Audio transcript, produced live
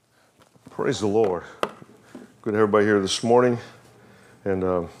Praise the Lord. Good to have everybody here this morning.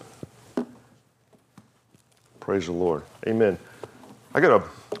 And praise the Lord. Amen. I got a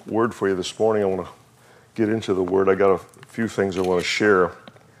word for you this morning. I want to get into the word. I got a few things I want to share.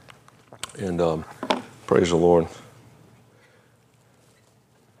 And praise the Lord.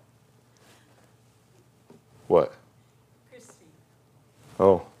 What? Christy.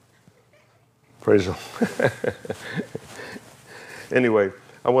 Oh. Praise the Lord. Anyway,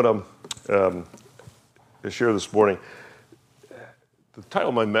 I want to share this morning. The title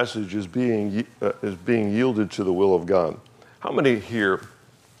of my message is being yielded to the will of God. How many here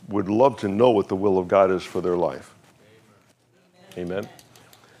would love to know what the will of God is for their life? Amen. Amen.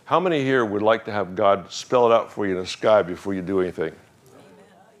 How many here would like to have God spell it out for you in the sky before you do anything?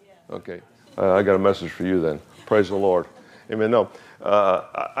 Okay. I got a message for you then. Praise the Lord. Amen. No,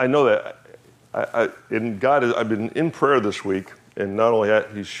 I know that I've been in prayer this week, and not only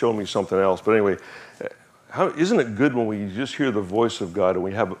that, He's shown me something else. But anyway, isn't it good when we just hear the voice of God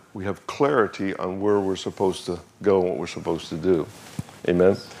and we have clarity on where we're supposed to go and what we're supposed to do?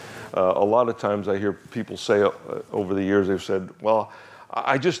 Amen. A lot of times I hear people say over the years, they've said, well,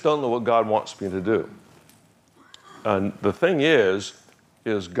 I just don't know what God wants me to do. And the thing is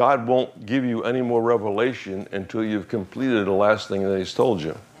God won't give you any more revelation until you've completed the last thing that He's told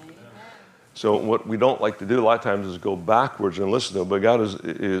you. So what we don't like to do a lot of times is go backwards and listen to Him, but God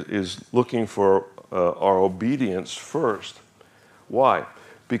is looking for our obedience first. Why?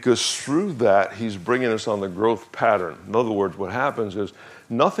 Because through that, He's bringing us on the growth pattern. In other words, what happens is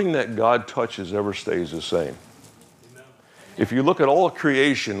nothing that God touches ever stays the same. Amen. If you look at all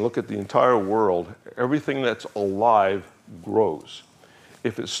creation, look at the entire world, everything that's alive grows.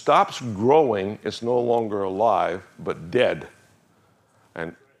 If it stops growing, it's no longer alive, but dead.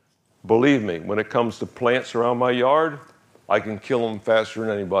 And believe me, when it comes to plants around my yard, I can kill them faster than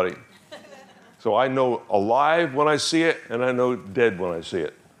anybody. So I know alive when I see it, and I know dead when I see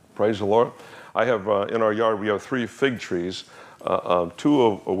it. Praise the Lord. I have, in our yard, we have 3 fig trees, 2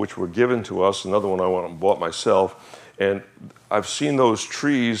 of which were given to us, another one I went and bought myself. And I've seen those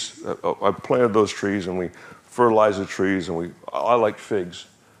trees, I've planted those trees, and we fertilize the trees, and I like figs.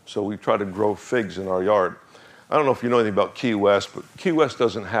 So we try to grow figs in our yard. I don't know if you know anything about Key West, but Key West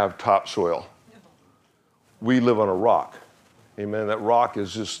doesn't have topsoil. We live on a rock. Amen. That rock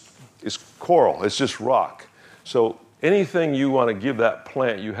is it's coral. It's just rock. So anything you want to give that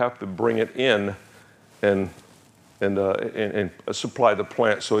plant, you have to bring it in and supply the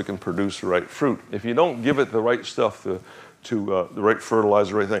plant so it can produce the right fruit. If you don't give it the right stuff, to the right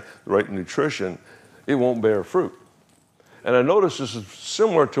fertilizer, the right nutrition, it won't bear fruit. And I notice this is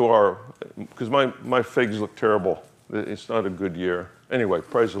similar to because my figs look terrible. It's not a good year. Anyway,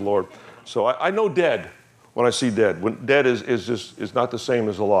 praise the Lord. So I know dead when I see dead. When dead is not the same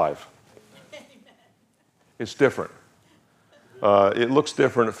as alive. It's different. It looks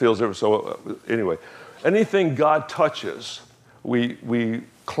different. It feels different. So anyway, anything God touches, we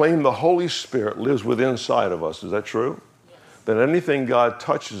claim the Holy Spirit lives within inside of us. Is that true? Yes. Then anything God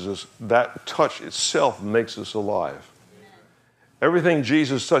touches us, that touch itself makes us alive. Everything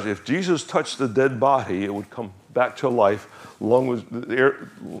Jesus touched, if Jesus touched the dead body, it would come back to life. The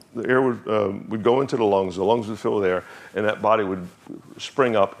air would go into the lungs would fill with air, and that body would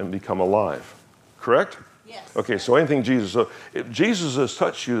spring up and become alive. Correct? Yes. Okay, so anything Jesus, so if Jesus has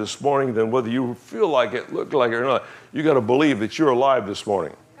touched you this morning, then whether you feel like it, look like it or not, you got to believe that you're alive this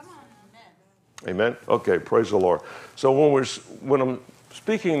morning. Come on, amen. Amen? Okay, praise the Lord. So when I'm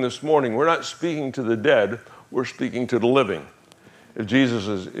speaking this morning, we're not speaking to the dead, we're speaking to the living. If Jesus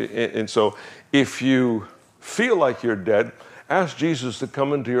is, and so if you feel like you're dead, ask Jesus to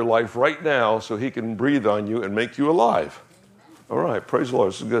come into your life right now so He can breathe on you and make you alive. All right, praise the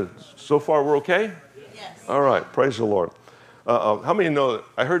Lord. This is good. So far, we're okay? Yes. All right, praise the Lord. How many know that?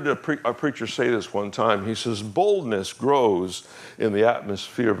 I heard a preacher say this one time. He says, boldness grows in the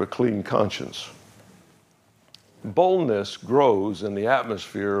atmosphere of a clean conscience. Boldness grows in the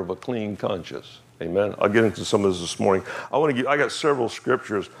atmosphere of a clean conscience. Amen. I'll get into some of this morning. I got several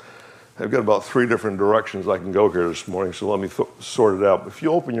scriptures. I've got about 3 different directions I can go here this morning, so let me sort it out. If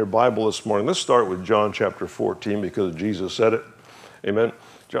you open your Bible this morning, let's start with John chapter 14 because Jesus said it. Amen.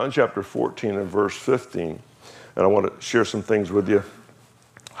 John chapter 14 and verse 15. And I want to share some things with you.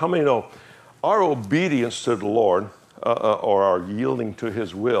 How many know our obedience to the Lord or our yielding to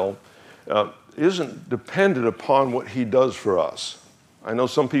His will isn't dependent upon what He does for us? I know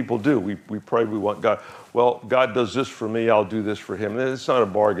some people do. We pray we want God. Well, God does this for me, I'll do this for Him. It's not a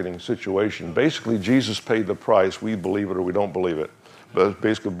bargaining situation. Basically, Jesus paid the price. We believe it or we don't believe it. But it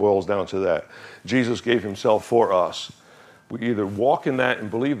basically boils down to that. Jesus gave Himself for us. We either walk in that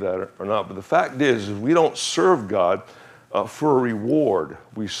and believe that or not. But the fact is we don't serve God for a reward.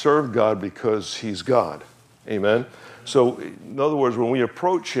 We serve God because he's God. Amen? So, in other words, when we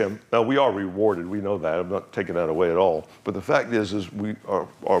approach him, now we are rewarded. We know that. I'm not taking that away at all. But the fact is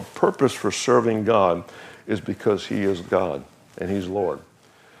our purpose for serving God is because he is God and he's Lord.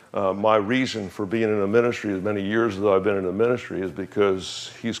 My reason for being in a ministry as many years as I've been in a ministry is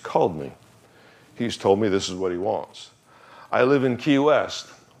because he's called me. He's told me this is what he wants. I live in Key West,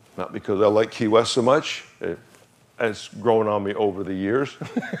 not because I like Key West so much. It's grown on me over the years,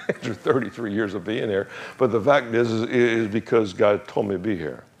 after 33 years of being here. But the fact is because God told me to be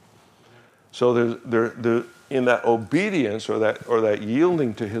here. So in that obedience or that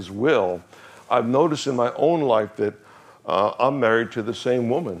yielding to his will, I've noticed in my own life that I'm married to the same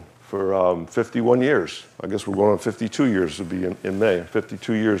woman for 51 years. I guess we're going on 52 years to be in May,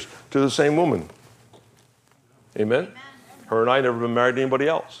 52 years to the same woman. Amen? Her and I never been married to anybody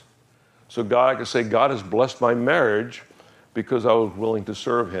else. So I can say God has blessed my marriage because I was willing to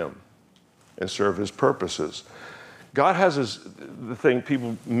serve him and serve his purposes. God has the thing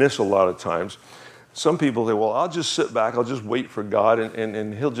people miss a lot of times. Some people say, well, I'll just sit back, I'll just wait for God,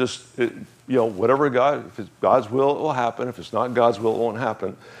 and he'll just, whatever if it's God's will, it will happen. If it's not God's will, it won't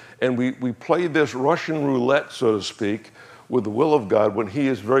happen. And we play this Russian roulette, so to speak, with the will of God when he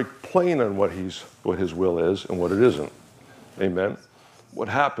is very plain on what his will is and what it isn't. Amen? What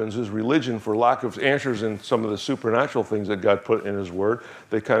happens is religion, for lack of answers in some of the supernatural things that God put in his word,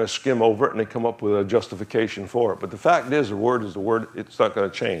 they kind of skim over it and they come up with a justification for it. But the fact is, the word is the word. It's not going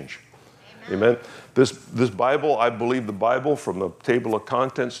to change. Amen? This Bible, I believe the Bible from the table of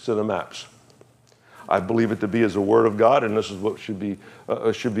contents to the maps. I believe it to be as a word of God, and this is what should be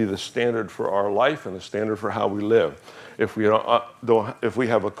the standard for our life and the standard for how we live. If we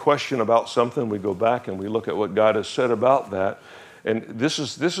have a question about something, we go back and we look at what God has said about that. And this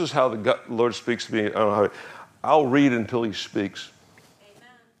is how the Lord speaks to me. I don't know how. I'll read until he speaks. Amen.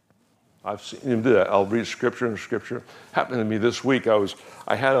 I've seen him do that. I'll read scripture and scripture. Happened to me this week.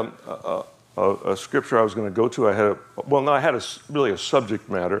 I had a scripture I was going to go to. I had really a subject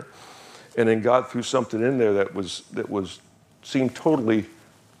matter, and then God threw something in there that seemed totally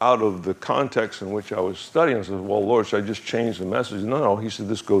out of the context in which I was studying. I said, well, Lord, should I just change the message? No, he said,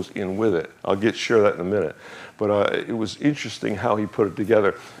 this goes in with it. I'll share that in a minute. But it was interesting how he put it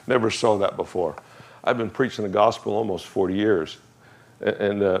together. Never saw that before. I've been preaching the gospel almost 40 years.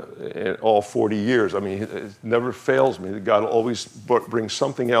 And all 40 years, I mean, it never fails me that God will always bring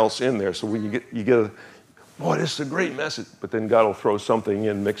something else in there. So when you get a, boy, this is a great message. But then God will throw something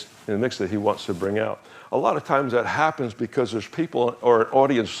in the mix that he wants to bring out. A lot of times that happens because there's people or an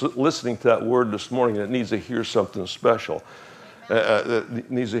audience listening to that word this morning that needs to hear something special. That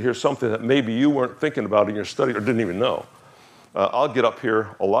needs to hear something that maybe you weren't thinking about in your study or didn't even know. I'll get up here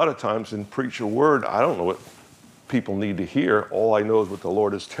a lot of times and preach a word. I don't know what people need to hear. All I know is what the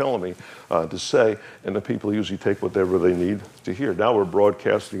Lord is telling me to say, and the people usually take whatever they need to hear. Now we're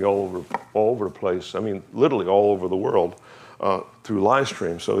broadcasting all over the place. I mean, literally all over the world. Through live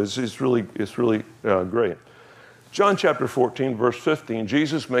stream. So it's really great. John chapter 14, verse 15,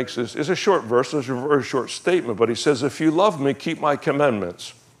 Jesus makes this, it's a short verse, it's a very short statement, but he says, if you love me, keep my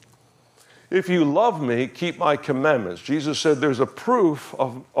commandments. If you love me, keep my commandments. Jesus said there's a proof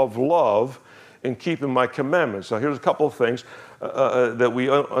of love in keeping my commandments. Now here's a couple of things that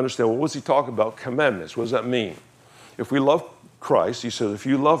we understand. Well, what's he talking about? Commandments. What does that mean? If we love Christ, he says, if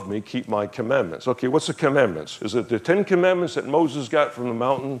you love me, keep my commandments. Okay, what's the commandments? Is it the 10 commandments that Moses got from the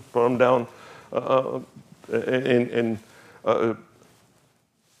mountain, brought them down, and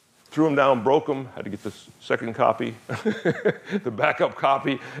threw them down, broke them, had to get the second copy, the backup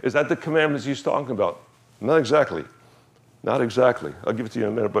copy? Is that the commandments he's talking about? Not exactly. Not exactly. I'll give it to you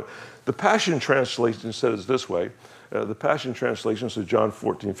in a minute. But the Passion Translation says this way. The Passion Translation says, John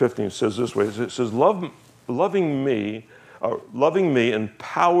 14:15 says this way. It says, loving me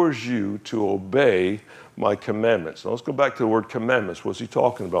empowers you to obey my commandments. Now let's go back to the word commandments. What's he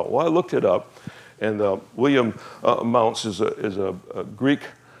talking about? Well, I looked it up, and William Mounce is a Greek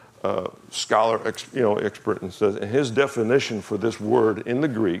scholar, expert, and says, and his definition for this word in the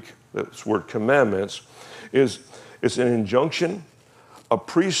Greek, this word commandments, is it's an injunction, a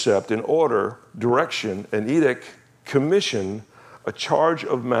precept, an order, direction, an edict, commission, a charge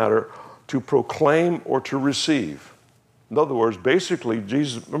of matter to proclaim or to receive. In other words, basically,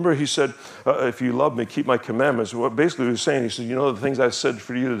 Jesus, remember he said, if you love me, keep my commandments. What basically he was saying, he said, you know the things I said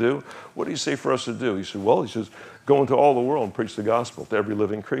for you to do? What do you say for us to do? He said, well, he says, go into all the world and preach the gospel to every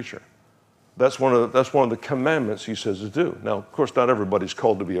living creature. That's one of the commandments he says to do. Now, of course, not everybody's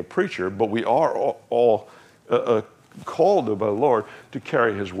called to be a preacher, but we are all called by the Lord to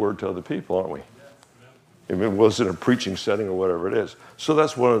carry his word to other people, aren't we? If it was in a preaching setting or whatever it is. So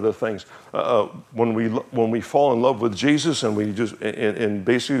that's one of the things. When we fall in love with Jesus and we just, and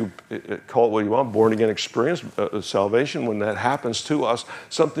basically call it what you want, born again experience, salvation, when that happens to us,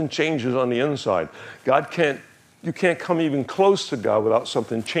 something changes on the inside. You can't come even close to God without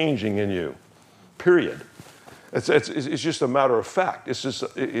something changing in you, period. It's just a matter of fact. It's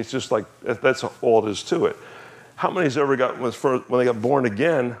just like, that's all there is to it. How many has ever got, when they got born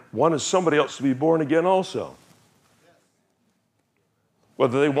again, wanted somebody else to be born again also?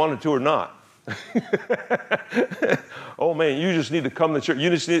 Whether they wanted to or not. Oh man, you just need to come to church. You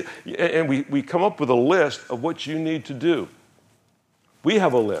just need, and we come up with a list of what you need to do. We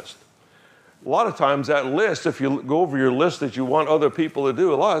have a list. A lot of times that list, if you go over your list that you want other people to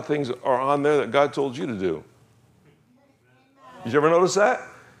do, a lot of things are on there that God told you to do. Did you ever notice that?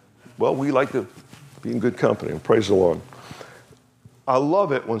 Well, we like to be in good company, and praise the Lord. I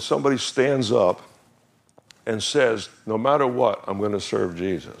love it when somebody stands up and says, no matter what, I'm going to serve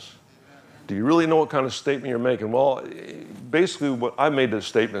Jesus. Do you really know what kind of statement you're making? Well, basically, I made this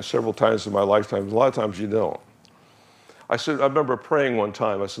statement several times in my lifetime. A lot of times you don't. I remember praying one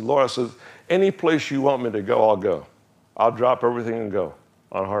time. I said, Lord, any place you want me to go, I'll go. I'll drop everything and go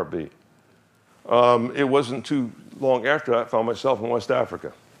on a heartbeat. It wasn't too long after that I found myself in West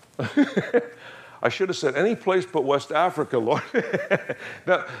Africa. I should have said any place but West Africa, Lord.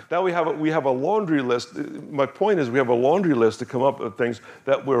 Now we have a laundry list. My point is we have a laundry list to come up with things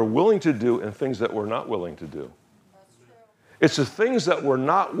that we're willing to do and things that we're not willing to do. That's true. It's the things that we're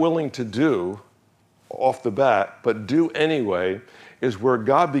not willing to do off the bat, but do anyway, is where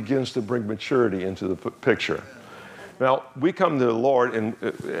God begins to bring maturity into the picture. Now, we come to the Lord and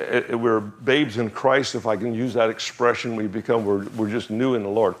we're babes in Christ, if I can use that expression. We're just new in the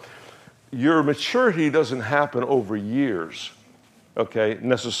Lord. Your maturity doesn't happen over years, okay,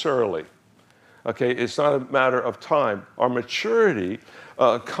 necessarily. Okay, it's not a matter of time. Our maturity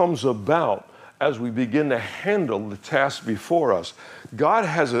comes about as we begin to handle the task before us. God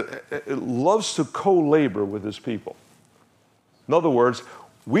loves to co-labor with his people. In other words,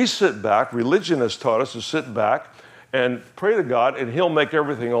 we sit back, religion has taught us to sit back and pray to God, and he'll make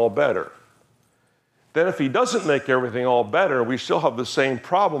everything all better. Then if he doesn't make everything all better, we still have the same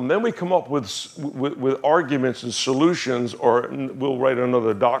problem, then we come up with arguments and solutions, or we'll write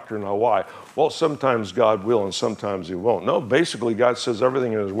another doctrine on why. Well, sometimes God will and sometimes he won't. No, basically God says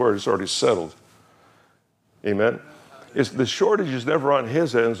everything in his word is already settled. Amen? The shortage is never on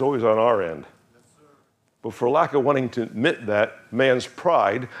his end, it's always on our end. But for lack of wanting to admit that, man's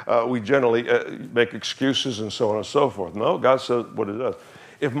pride, we generally make excuses and so on and so forth. No, God says what it does.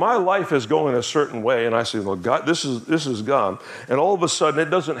 If my life is going a certain way and I say, well, God, this is gone, and all of a sudden it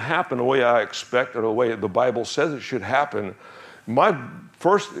doesn't happen the way I expect or the way the Bible says it should happen, my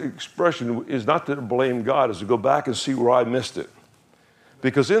first expression is not to blame God, is to go back and see where I missed it.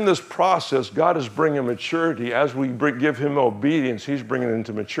 Because in this process, God is bringing maturity. As we give him obedience, he's bringing it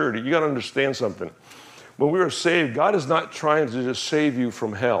into maturity. You got to understand something. When we are saved, God is not trying to just save you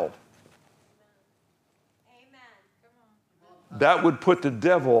from hell. That would put the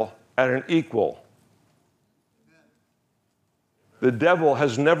devil at an equal. The devil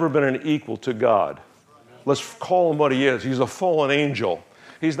has never been an equal to God. Let's call him what he is. He's a fallen angel.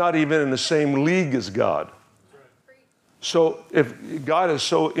 He's not even in the same league as God. So if God is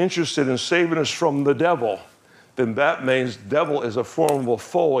so interested in saving us from the devil, then that means devil is a formidable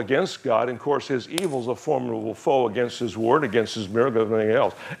foe against God. And of course, his evil is a formidable foe against his word, against his miracle, and everything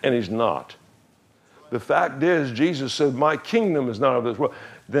else. And he's not. The fact is, Jesus said, my kingdom is not of this world.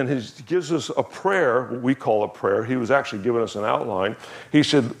 Then he gives us a prayer, what we call a prayer. He was actually giving us an outline. He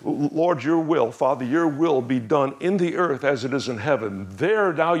said, Lord, your will, Father, your will be done in the earth as it is in heaven.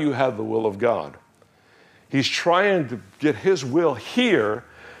 There now you have the will of God. He's trying to get his will here,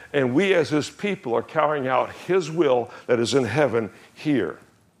 and we as his people are carrying out his will that is in heaven here.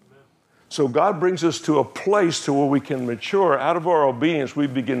 So God brings us to a place to where we can mature. Out of our obedience, we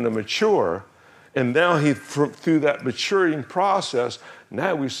begin to mature. And now through that maturing process,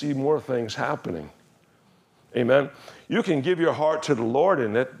 now we see more things happening. Amen. You can give your heart to the Lord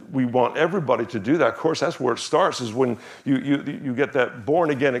in it. We want everybody to do that. Of course, that's where it starts, is when you get that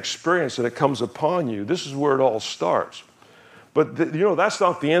born-again experience and it comes upon you. This is where it all starts. But, that's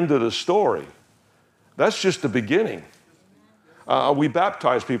not the end of the story. That's just the beginning. We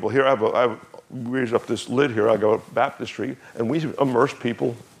baptize people here. I raised up this lid here. I go to baptistry, and we immerse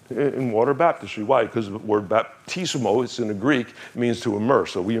people in water baptistry. Why? Because the word baptismo, it's in the Greek, means to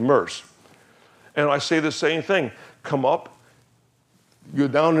immerse. So we immerse. And I say the same thing. Come up. You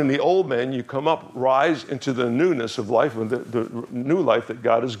go down in the old man, you come up, rise into the newness of life, and the new life that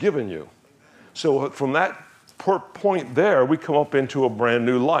God has given you. So from that point there, we come up into a brand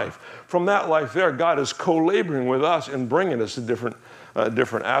new life. From that life there, God is co-laboring with us and bringing us to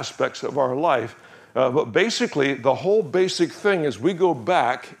different aspects of our life. But basically, the whole basic thing is we go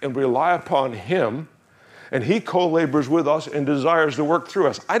back and rely upon Him, and He co-labors with us and desires to work through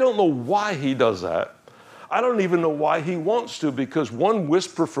us. I don't know why He does that. I don't even know why He wants to, because one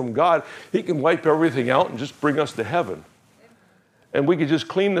whisper from God, He can wipe everything out and just bring us to heaven. And we can just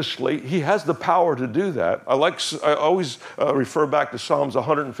clean the slate. He has the power to do that. I always refer back to Psalms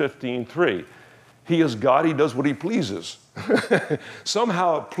 115:3. He is God, He does what He pleases.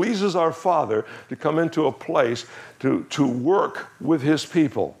 Somehow it pleases our Father to come into a place to work with His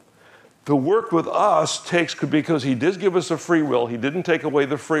people. To work with us takes, because He did give us a free will. He didn't take away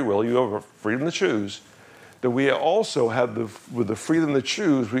the free will. You have a freedom to choose. That we also have, with the freedom to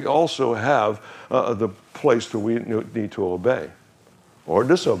choose, we also have the place that we need to obey or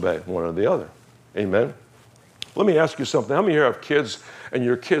disobey, one or the other. Amen? Let me ask you something. How many here have kids and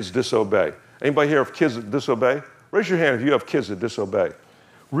your kids disobey? Anybody here have kids that disobey? Raise your hand if you have kids that disobey.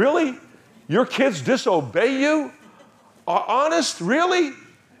 Really? Your kids disobey you? Honest? Really?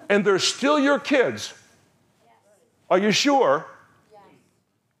 And they're still your kids? Are you sure?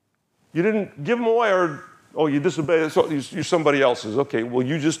 You didn't give them away, or, oh, you disobeyed, so you're somebody else's. Okay, well,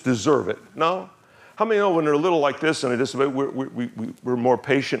 you just deserve it. No? How many know when they're little like this and they disobey, we're more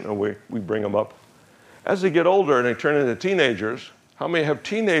patient and we bring them up? As they get older and they turn into teenagers, how many have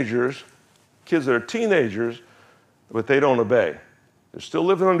teenagers, kids that are teenagers, but they don't obey? They're still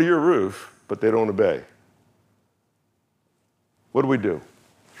living under your roof, but they don't obey. What do?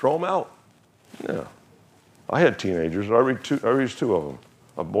 Throw them out? No. I had teenagers. I raised two of them,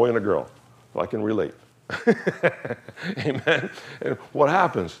 a boy and a girl. So I can relate. Amen. And what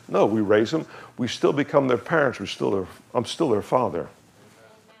happens? No, we raise them. We still become their parents. I'm still their father.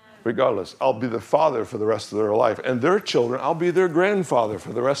 Regardless, I'll be the father for the rest of their life. And their children, I'll be their grandfather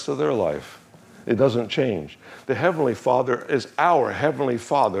for the rest of their life. It doesn't change. The Heavenly Father is our Heavenly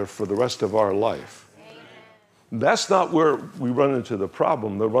Father for the rest of our life. That's not where we run into the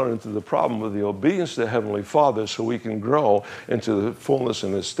problem. They run into the problem with the obedience to the Heavenly Father so we can grow into the fullness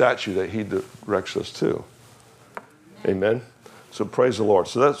and the stature that He directs us to. Amen? So praise the Lord.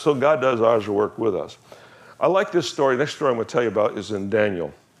 So God does ours to work with us. I like this story. Next story I'm going to tell you about is in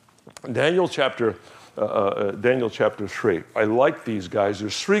Daniel. Daniel chapter 3. I like these guys.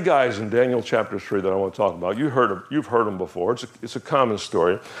 There's three guys in Daniel chapter 3 that I want to talk about. You've heard them before. It's a common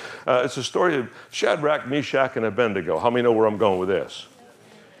story. It's a story of Shadrach, Meshach, and Abednego. How many know where I'm going with this?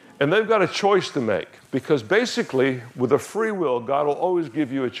 And they've got a choice to make, because basically, with a free will, God will always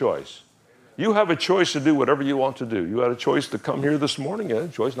give you a choice. You have a choice to do whatever you want to do. You had a choice to come here this morning. You had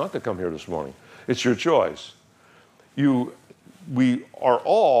a choice not to come here this morning. It's your choice. We are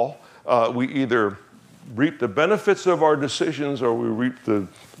all, we either reap the benefits of our decisions, or we reap the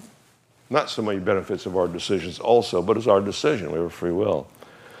not so many benefits of our decisions also, but it's our decision. We have free will.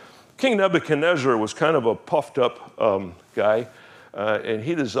 King Nebuchadnezzar was kind of a puffed up guy, and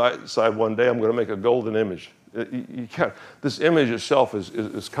he decided one day, I'm going to make a golden image. This image itself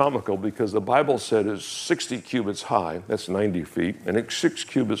is comical, because the Bible said it's 60 cubits high, that's 90 feet, and it's 6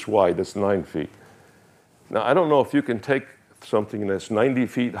 cubits wide, that's 9 feet. Now, I don't know if you can take something that's 90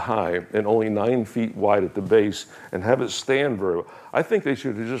 feet high and only 9 feet wide at the base and have it stand very well. I think they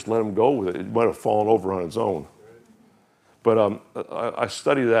should have just let him go with it. It might have fallen over on its own. But I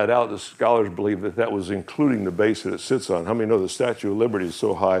studied that out. The scholars believe that was including the base that it sits on. How many know the Statue of Liberty is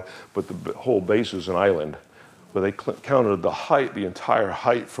so high, but the whole base is an island? But they counted the height, the entire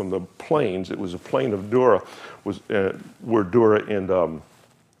height from the plains. It was a plain of Dura, where Dura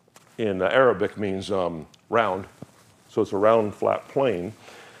in Arabic means round. So it's a round, flat plain.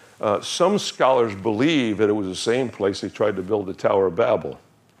 Some scholars believe that it was the same place they tried to build the Tower of Babel,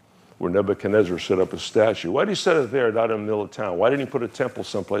 where Nebuchadnezzar set up a statue. Why did he set it there, not in the middle of town? Why didn't he put a temple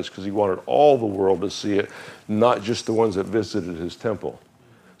someplace? Because he wanted all the world to see it, not just the ones that visited his temple.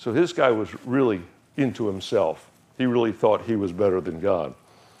 So this guy was really into himself. He really thought he was better than God.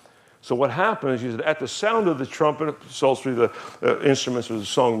 So what happens is, at the sound of the trumpet, psaltery, the instruments of the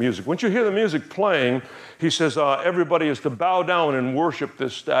song music, once you hear the music playing, he says, everybody is to bow down and worship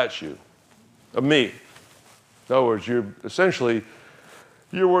this statue of me. In other words, you're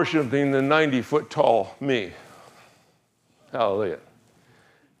worshiping the 90-foot tall me. Hallelujah.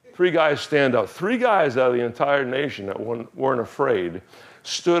 3 guys stand up. 3 guys out of the entire nation that weren't afraid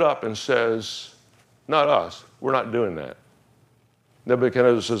stood up and says, not us, we're not doing that.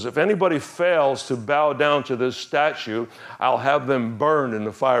 Nebuchadnezzar says, if anybody fails to bow down to this statue, I'll have them burned in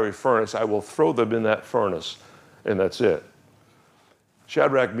the fiery furnace. I will throw them in that furnace, and that's it.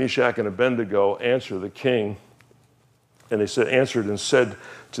 Shadrach, Meshach, and Abednego answered the king, and they answered and said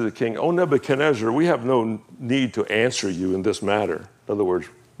to the king, "O Nebuchadnezzar, we have no need to answer you in this matter." In other words,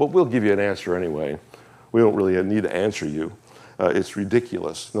 but we'll give you an answer anyway. We don't really need to answer you. It's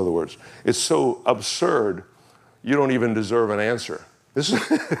ridiculous. In other words, it's so absurd, you don't even deserve an answer. This is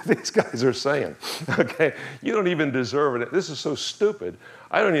these guys are saying, okay, you don't even deserve it. This is so stupid.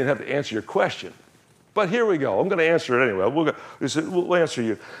 I don't even have to answer your question. But here we go. I'm going to answer it anyway. We'll answer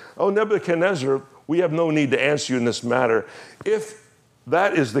you. "Oh, Nebuchadnezzar, we have no need to answer you in this matter. If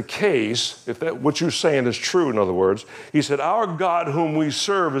that is the case, if that what you're saying is true, in other words," he said, "our God whom we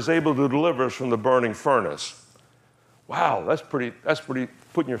serve is able to deliver us from the burning furnace." Wow, that's pretty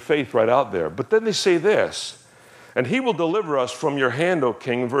putting your faith right out there. But then they say this, "And he will deliver us from your hand, O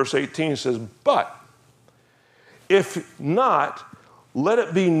king." Verse 18 says, "But if not, let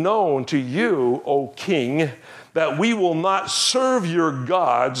it be known to you, O king, that we will not serve your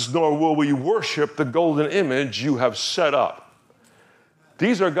gods, nor will we worship the golden image you have set up."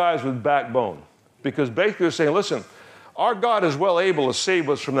 These are guys with backbone, because basically they're saying, listen, our God is well able to save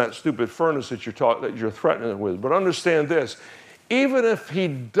us from that stupid furnace that you're threatening with. But understand this, even if he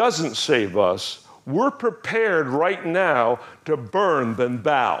doesn't save us, we're prepared right now to burn than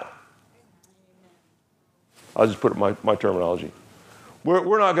bow. I'll just put it my terminology.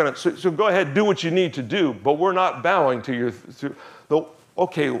 We're not going to, so go ahead, do what you need to do, but we're not bowing to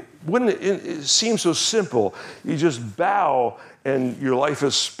okay, wouldn't it seem so simple? You just bow and your life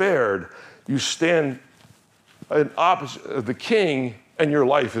is spared. You stand in opposite of the king and your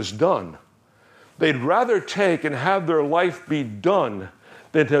life is done. They'd rather take and have their life be done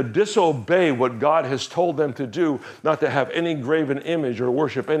than to disobey what God has told them to do, not to have any graven image or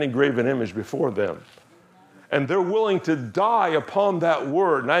worship any graven image before them. And they're willing to die upon that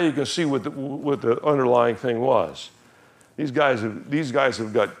word. Now you can see what the underlying thing was. These guys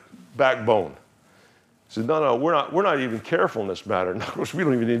have got backbone. He said, no, we're not even careful in this matter. No, we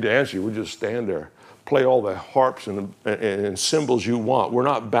don't even need to answer you. We just stand there, play all the harps and cymbals you want. We're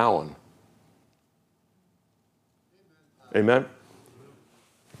not bowing. Amen?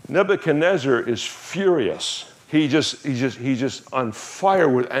 Nebuchadnezzar is furious. He's just on fire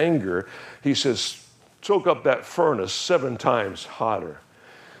with anger. He says, "Choke up that furnace 7 times hotter."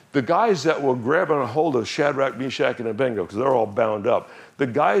 The guys that were grabbing a hold of Shadrach, Meshach, and Abednego, because they're all bound up, the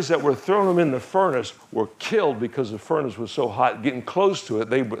guys that were throwing them in the furnace were killed because the furnace was so hot. Getting close to it,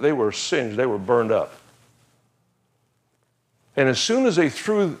 they were singed. They were burned up. And as soon as they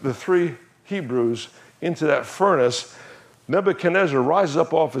threw the 3 Hebrews into that furnace, Nebuchadnezzar rises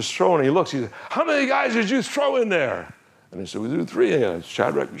up off his throne and he looks. He says, "How many guys did you throw in there?" And they said, "We threw 3.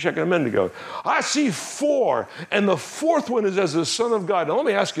 Shadrach, Meshach, and Abednego." "I see 4, and the 4th one is as the Son of God." Now let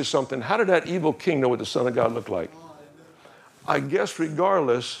me ask you something. How did that evil king know what the Son of God looked like? I guess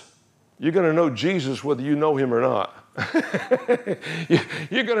regardless, you're going to know Jesus whether you know him or not.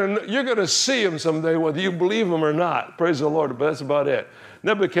 You're going to see him someday whether you believe him or not. Praise the Lord, but that's about it.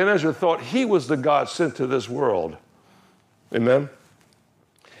 Nebuchadnezzar thought he was the God sent to this world. Amen?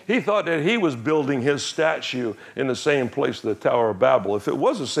 He thought that he was building his statue in the same place as the Tower of Babel. If it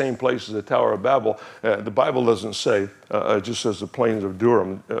was the same place as the Tower of Babel, the Bible doesn't say, it just says the plains of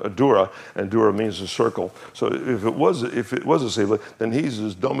Dura, and Dura means a circle. So if it was the same, then he's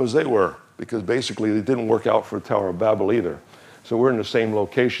as dumb as they were, because basically it didn't work out for the Tower of Babel either. So we're in the same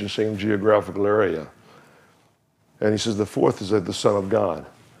location, same geographical area. And he says the 4th is the Son of God.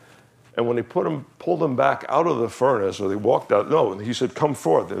 And when they pulled them back out of the furnace, or they walked out, no, he said, "Come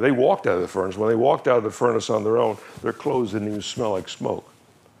forth." They walked out of the furnace. When they walked out of the furnace on their own, their clothes didn't even smell like smoke.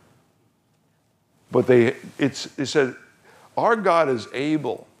 But it said, our God is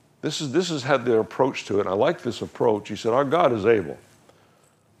able. This has had their approach to it. And I like this approach. He said, our God is able.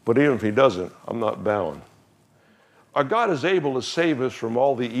 But even if he doesn't, I'm not bowing. Our God is able to save us from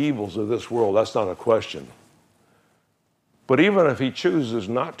all the evils of this world. That's not a question. But even if he chooses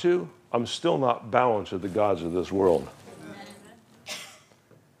not to, I'm still not bowing to the gods of this world.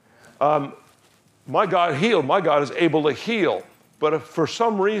 My God healed. My God is able to heal. But if for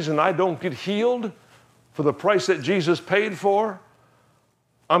some reason I don't get healed for the price that Jesus paid for,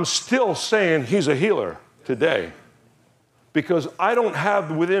 I'm still saying he's a healer today. Because I don't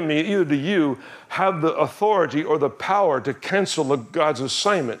have within me, either do you, have the authority or the power to cancel God's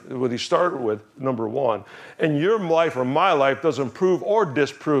assignment, what he started with, number 1. And your life or my life doesn't prove or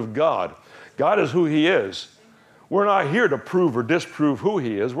disprove God. God is who he is. We're not here to prove or disprove who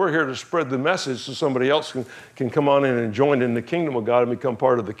he is. We're here to spread the message so somebody else can come on in and join in the kingdom of God and become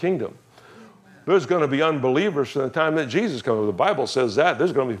part of the kingdom. There's going to be unbelievers from the time that Jesus comes. The Bible says that.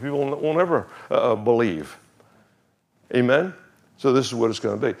 There's going to be people that won't ever believe. Amen? So this is what it's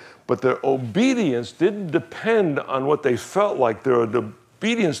going to be. But their obedience didn't depend on what they felt like. Their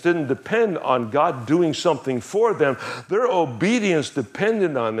obedience didn't depend on God doing something for them. Their obedience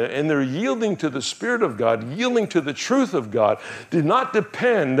depended on it, and their yielding to the Spirit of God, yielding to the truth of God, did not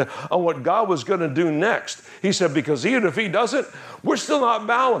depend on what God was going to do next. He said, because even if he doesn't, we're still not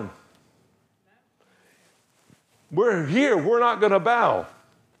bowing. We're here, we're not going to bow.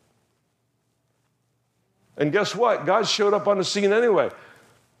 And guess what? God showed up on the scene anyway.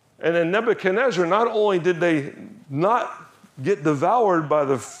 And in Nebuchadnezzar, not only did they not get devoured by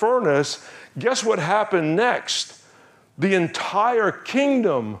the furnace, guess what happened next? The entire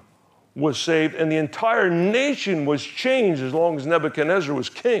kingdom was saved and the entire nation was changed as long as Nebuchadnezzar was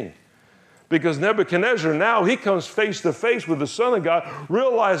king. Because Nebuchadnezzar now, he comes face to face with the Son of God,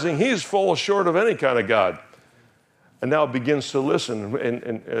 realizing he's falls short of any kind of God. And now begins to listen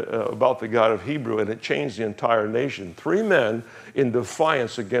about the God of Hebrew, and it changed the entire nation. 3 men in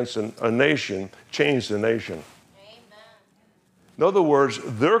defiance against a nation changed the nation. Amen. In other words,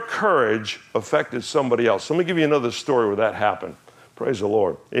 their courage affected somebody else. Let me give you another story where that happened. Praise the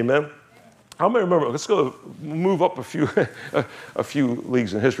Lord. Amen. How many remember? Let's go move up a few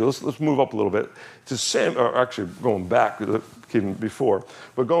leagues in history. Let's move up a little bit to Sam, or actually going back even before,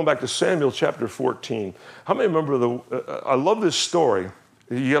 but going back to Samuel chapter 14. How many remember I love this story.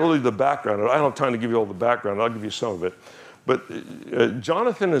 You got to leave the background. I don't have time to give you all the background. I'll give you some of it. But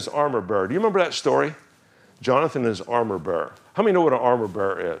Jonathan is armor bearer. Do you remember that story? Jonathan is armor bearer. How many know what an armor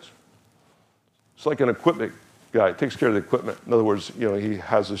bearer is? It's like an equipment guy, takes care of the equipment. In other words, he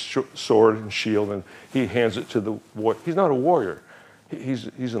has his sword and shield, and he hands it to the warrior. He's not a warrior.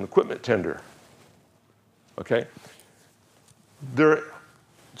 He's an equipment tender. Okay?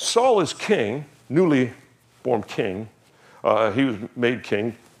 Saul is king, newly born king. He was made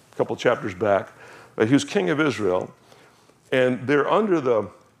king a couple chapters back. He was king of Israel. And they're under the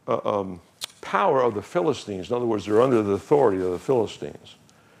power of the Philistines. In other words, they're under the authority of the Philistines.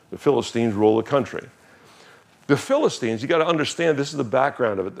 The Philistines rule the country. The Philistines, you got to understand, this is the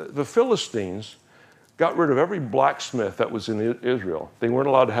background of it. The Philistines got rid of every blacksmith that was in Israel. They weren't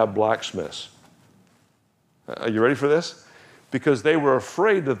allowed to have blacksmiths. Are you ready for this? Because they were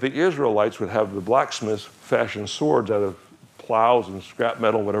afraid that the Israelites would have the blacksmiths fashion swords out of plows and scrap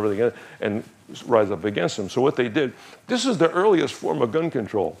metal, whatever they get, and rise up against them. So what they did, this is the earliest form of gun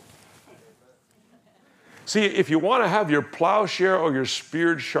control. See, if you want to have your plowshare or your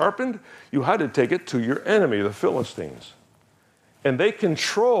spear sharpened, you had to take it to your enemy, the Philistines. And they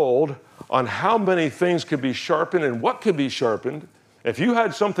controlled on how many things could be sharpened and what could be sharpened. If you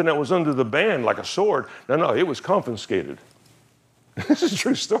had something that was under the band, like a sword, no, it was confiscated. This is a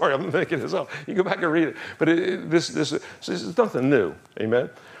true story. I'm making this up. You go back and read it. But this is nothing new. Amen?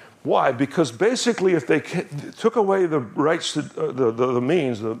 Why? Because basically if they took away the rights, to the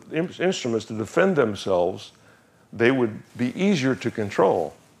means, the instruments to defend themselves, they would be easier to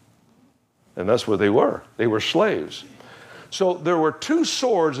control. And that's what they were. They were slaves. So there were 2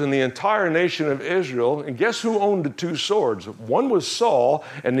 swords in the entire nation of Israel, and guess who owned the 2 swords? One was Saul,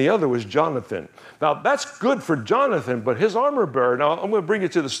 and the other was Jonathan. Now, that's good for Jonathan, but his armor bearer, now I'm going to bring you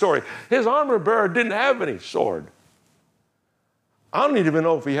to the story. His armor bearer didn't have any sword. I don't even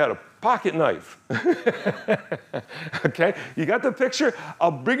know if he had a pocket knife. Okay, you got the picture?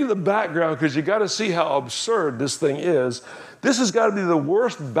 I'll bring you the background because you got to see how absurd this thing is. This has got to be the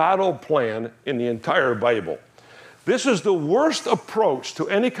worst battle plan in the entire Bible. This is the worst approach to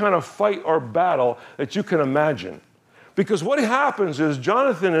any kind of fight or battle that you can imagine. Because what happens is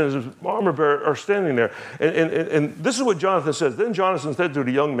Jonathan and his armor bearer are standing there. And this is what Jonathan says. Then Jonathan said to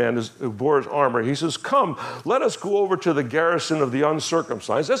the young man who bore his armor, he says, "Come, let us go over to the garrison of the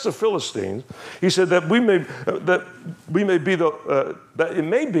uncircumcised." That's the Philistines. He said that it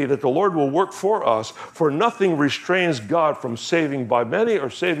may be that the Lord will work for us, for nothing restrains God from saving by many or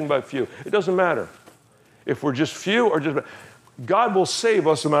saving by few. It doesn't matter. If we're just few or just, God will save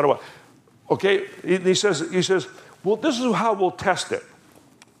us no matter what. Okay, he says, well, this is how we'll test it.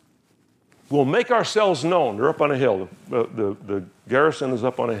 We'll make ourselves known. They're up on a hill. The garrison is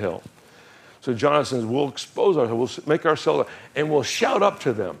up on a hill. So Jonathan says, we'll expose ourselves. We'll make ourselves, and we'll shout up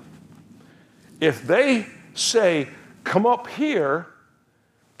to them. If they say, come up here,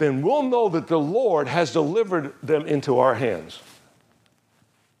 then we'll know that the Lord has delivered them into our hands.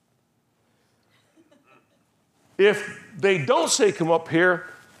 If they don't say, come up here,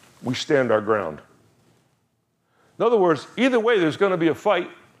 we stand our ground. In other words, either way, there's going to be a fight,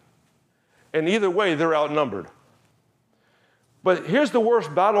 and either way, they're outnumbered. But here's the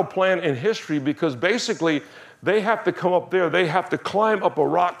worst battle plan in history, because basically they have to come up there. They have to climb up a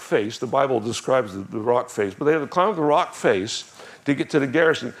rock face. The Bible describes the rock face, but they have to climb up the rock face to get to the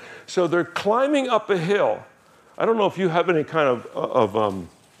garrison. So they're climbing up a hill. I don't know if you have any kind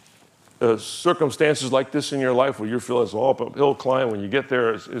of circumstances like this in your life where you feel it's all uphill climb. When you get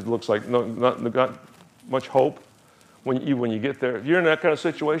there, it looks like not much hope. When you get there, if you're in that kind of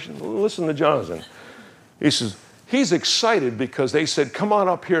situation, listen to Jonathan. He says, he's excited because they said, come on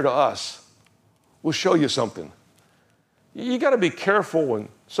up here to us. We'll show you something. You got to be careful when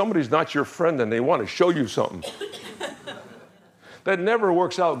somebody's not your friend and they want to show you something. That never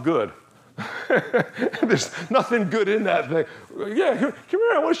works out good. There's nothing good in that thing. Yeah, come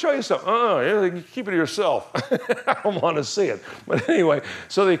here, I want to show you something. Yeah, keep it to yourself. I don't want to see it. But anyway,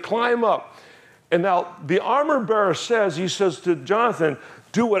 so they climb up. And now the armor bearer he says to Jonathan,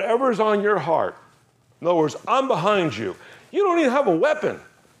 do whatever's on your heart. In other words, I'm behind you. You don't even have a weapon.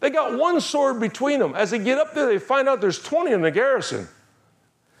 They got one sword between them. As they get up there, they find out there's 20 in the garrison.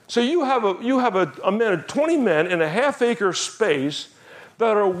 So you have a men, 20 men in a half-acre space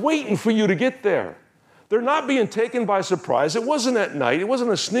that are waiting for you to get there. They're not being taken by surprise. It wasn't at night. It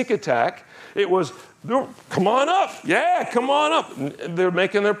wasn't a sneak attack. It was, come on up. Yeah, come on up. And they're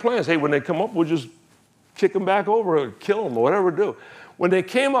making their plans. Hey, when they come up, we'll just kick them back over or kill them or whatever we do. When they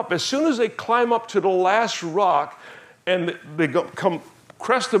came up, as soon as they climb up to the last rock and they come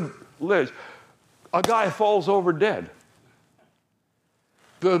crest the ledge, a guy falls over dead.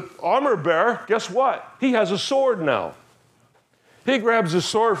 The armor bearer, guess what? He has a sword now. He grabs a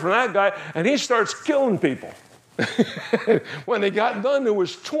sword from that guy and he starts killing people. When they got done, there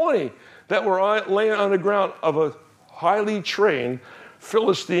was 20 that were laying on the ground of a highly trained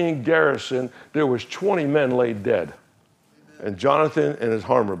Philistine garrison. There was 20 men laid dead. And Jonathan and his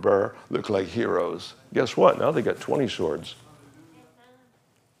armor bearer looked like heroes. Guess what? Now they got 20 swords.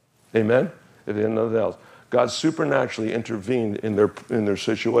 Amen? At the end of the house, God supernaturally intervened in their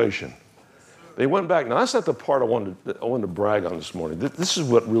situation. They went back. Now, that's not the part I wanted to brag on this morning. This is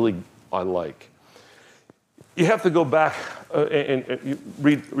what really I like. You have to go back and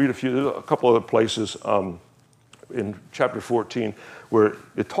read a couple other places in chapter 14 where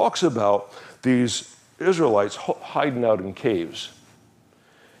it talks about these Israelites hiding out in caves.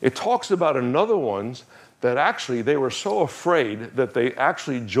 It talks about another ones that actually they were so afraid that they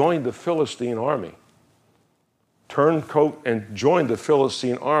actually joined the Philistine army. Turned coat and joined the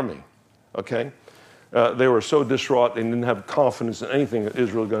Philistine army. Okay? They were so distraught, they didn't have confidence in anything that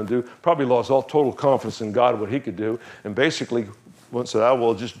Israel was going to do. Probably lost all total confidence in God, what he could do. And basically, once said,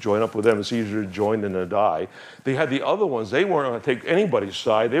 we'll just join up with them. It's easier to join than to die. They had the other ones. They weren't going to take anybody's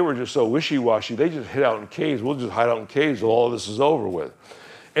side. They were just so wishy-washy. They just hid out in caves. We'll just hide out in caves till all this is over with.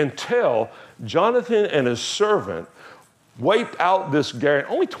 Until Jonathan and his servant wiped out this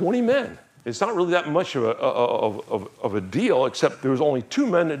garrison. Only 20 men. It's not really that much of a deal, except there was only 2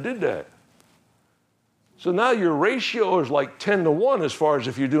 men that did that. So now your ratio is like 10 to 1 as far as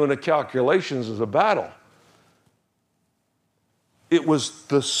if you're doing the calculations as a battle. It was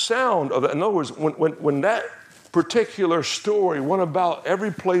the sound of it. In other words, when that particular story went about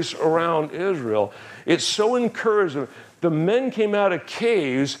every place around Israel, it's so encouraging. The men came out of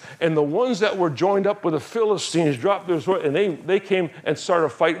caves, and the ones that were joined up with the Philistines dropped their sword, and they came and started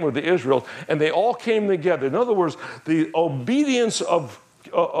fighting with the Israelites, and they all came together. In other words, the obedience of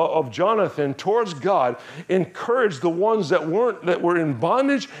Jonathan towards God encouraged the ones that were in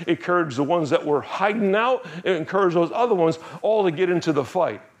bondage, encouraged the ones that were hiding out, and encouraged those other ones all to get into the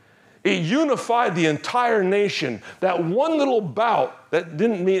fight. It unified the entire nation. That one little bout that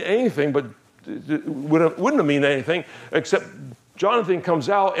didn't mean anything, but wouldn't have mean anything, except Jonathan comes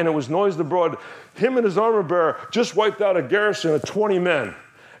out and it was noised abroad. Him and his armor bearer just wiped out a garrison of 20 men.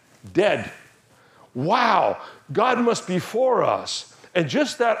 Dead. Wow, God must be for us. And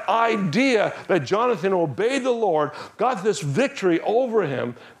just that idea that Jonathan obeyed the Lord, got this victory over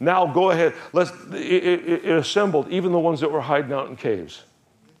him. Now go ahead. It assembled even the ones that were hiding out in caves.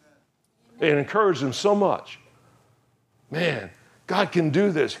 It encouraged them so much. Man, God can do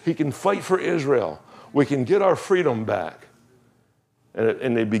this. He can fight for Israel. We can get our freedom back.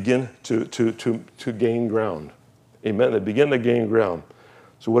 And they begin to gain ground. Amen. They begin to gain ground.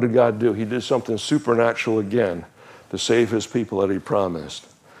 So what did God do? He did something supernatural again to save his people that he promised.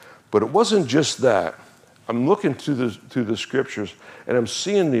 But it wasn't just that. I'm looking through the scriptures and I'm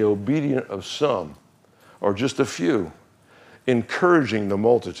seeing the obedience of some, or just a few, encouraging the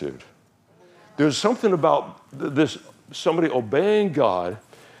multitude. There's something about this, somebody obeying God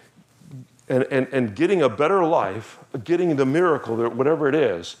and getting a better life, getting the miracle, whatever it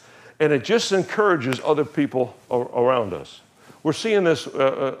is. And it just encourages other people around us. We're seeing this,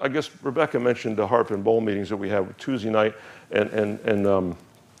 I guess Rebecca mentioned the harp and bowl meetings that we have Tuesday night and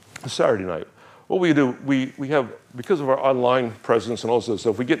Saturday night. What we do, we have, because of our online presence and all this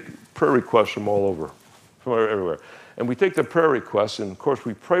stuff, we get prayer requests from all over, from everywhere. And we take the prayer requests, and of course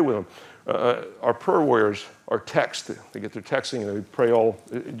we pray with them. Our prayer warriors are texted. They get their texting, and we pray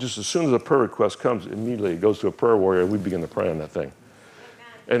just as soon as a prayer request comes, immediately it goes to a prayer warrior, and we begin to pray on that thing.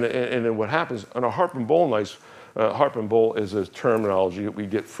 And then what happens, on our harp and bowl nights, harp and bowl is a terminology that we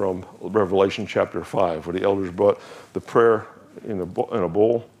get from Revelation chapter 5, where the elders brought the prayer in a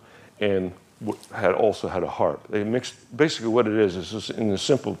bowl and also had a harp. They mixed, basically what it is just in a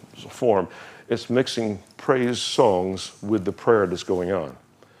simple form, it's mixing praise songs with the prayer that's going on.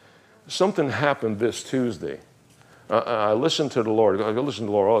 Something happened this Tuesday. I listened to the Lord. I listen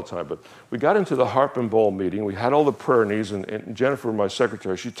to the Lord all the time, but we got into the harp and bowl meeting. We had all the prayer needs, and Jennifer, my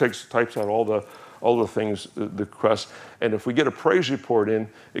secretary, she types out all the things, the requests, and if we get a praise report in,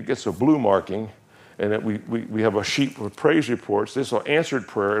 it gets a blue marking, and then we have a sheet for praise reports. This is answered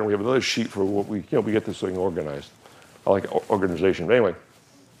prayer, and we have another sheet for what we get this thing organized. I like organization. But anyway,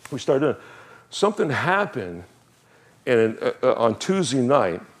 we started doing it. Something happened on Tuesday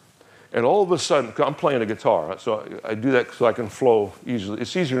night, and all of a sudden, I'm playing the guitar, so I do that so I can flow easily.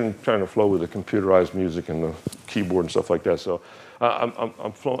 It's easier than trying to flow with the computerized music and the keyboard and stuff like that. So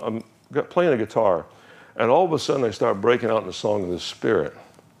I'm playing the guitar, and all of a sudden I start breaking out in the song of the Spirit.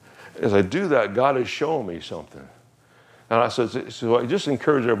 As I do that, God is showing me something. And I said, so I just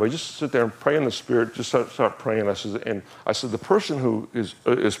encourage everybody, just sit there and pray in the Spirit, just start praying. I said, the person who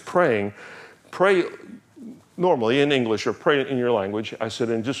is praying, pray normally in English or pray in your language. I said,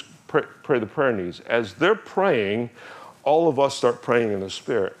 and just pray the prayer needs. As they're praying, all of us start praying in the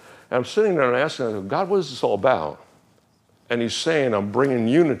Spirit. And I'm sitting there and asking, God, what is this all about? And he's saying, I'm bringing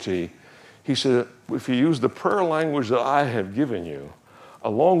unity. He said, if you use the prayer language that I have given you,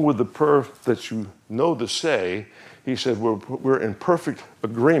 along with the prayer that you know to say, he said, we're in perfect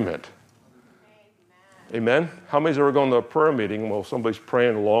agreement. Amen? How many's ever gone to a prayer meeting while somebody's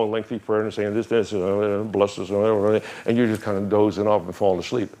praying a long, lengthy prayer and saying this, bless us, and you're just kind of dozing off and falling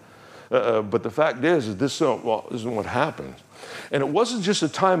asleep? But the fact is this isn't what happens. And it wasn't just a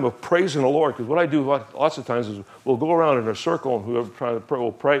time of praising the Lord, because what I do lots of times is we'll go around in a circle, and whoever's trying to pray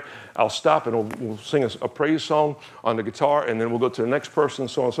will pray. I'll stop and we'll sing a praise song on the guitar, and then we'll go to the next person,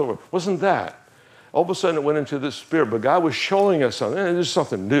 and so on and so forth. Wasn't that? All of a sudden it went into this spirit, but God was showing us something. And it is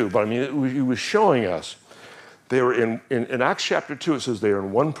something new, but I mean, He was showing us. They were in Acts chapter 2, it says they are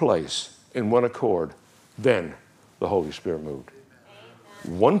in one place, in one accord. Then the Holy Spirit moved.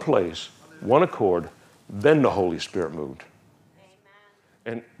 Amen. One place, one accord, then the Holy Spirit moved.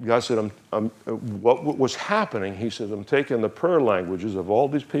 Amen. And God said, what was happening, he said, I'm taking the prayer languages of all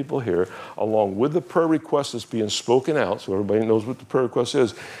these people here, along with the prayer request that's being spoken out, so everybody knows what the prayer request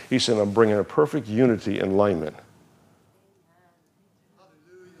is. He said, I'm bringing a perfect unity and alignment.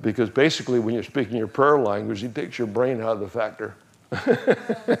 Because basically, when you're speaking your prayer language, he takes your brain out of the factor.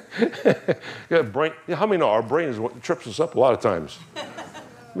 How many know our brain is what trips us up a lot of times?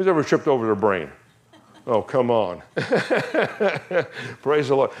 Who's ever tripped over their brain? Oh, come on. Praise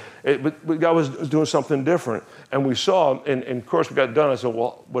the Lord. But God was doing something different. And we saw, and of course we got done. I said,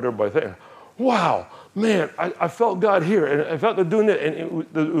 well, what everybody think? Wow, man, I felt God here. And I felt they're doing it. And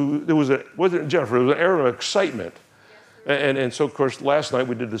there was wasn't Jennifer, it was an air of excitement. And so, of course, last night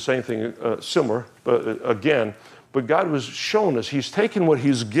we did the same thing, similar, but again. But God was showing us, he's taken what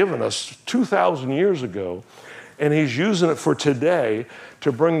he's given us 2,000 years ago, and he's using it for today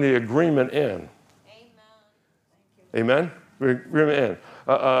to bring the agreement in. Amen? Agreement in.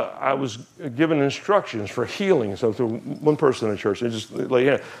 I was given instructions for healing. So to one person in the church, they just lay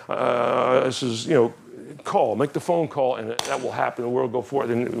in. This is, make the phone call, and that will happen. The world will go forth,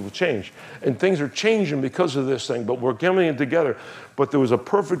 and it will change. And things are changing because of this thing, but we're getting it together. But there was a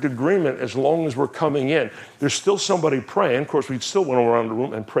perfect agreement as long as we're coming in. There's still somebody praying. Of course, we still went around the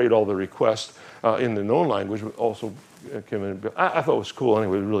room and prayed all the requests in the known language, but also came in. I thought it was cool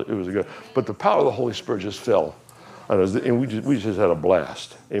anyway. It was good. But the power of the Holy Spirit just fell. And we just had a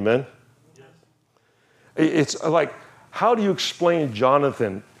blast. Amen? Yes. It's like, how do you explain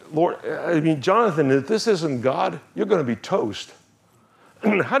Jonathan? Lord, Jonathan, if this isn't God, you're going to be toast.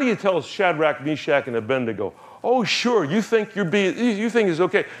 How do you tell Shadrach, Meshach, and Abednego, oh, sure, you think it's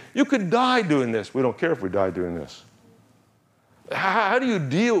okay. You could die doing this. We don't care if we die doing this. How do you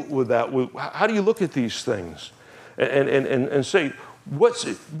deal with that? How do you look at these things and say,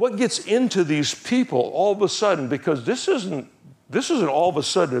 what gets into these people all of a sudden? Because this isn't This is an all of a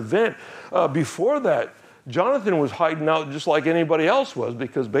sudden event. Before that, Jonathan was hiding out just like anybody else was,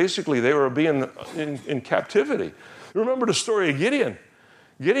 because basically they were being in captivity. Remember the story of Gideon.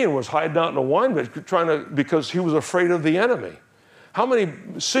 Gideon was hiding out in a wine bed because he was afraid of the enemy. How many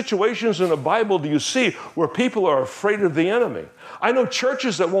situations in the Bible do you see where people are afraid of the enemy? I know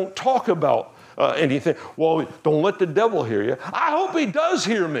churches that won't talk about anything. Well, don't let the devil hear you. I hope he does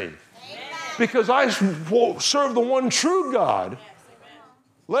hear me. Amen. Because I serve the one true God. Yes,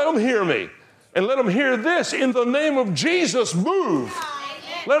 let him hear me. And let him hear this. In the name of Jesus, move.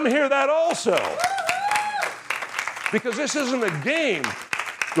 Amen. Let him hear that also. Because this isn't a game.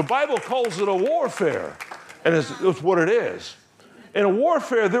 The Bible calls it a warfare. And it's what it is. In a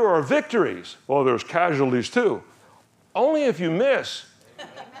warfare, there are victories. Well, there's casualties too. Only if you miss.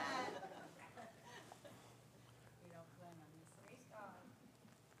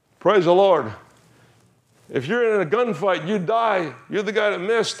 Praise the Lord. If you're in a gunfight, you die, you're the guy that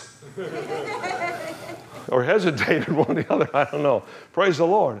missed. Or hesitated, one or the other, I don't know. Praise the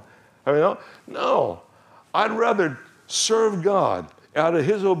Lord. I mean, no. I'd rather serve God out of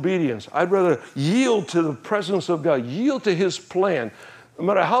his obedience. I'd rather yield to the presence of God, yield to his plan, no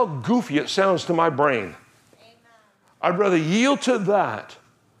matter how goofy it sounds to my brain. Amen. I'd rather yield to that.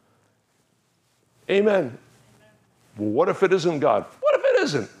 Amen. Well, what if it isn't God? What if it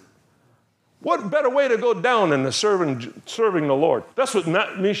isn't? What better way to go down than serving the Lord? That's what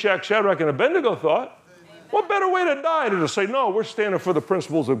Meshach, Shadrach, and Abednego thought. Amen. What better way to die than to say, no, we're standing for the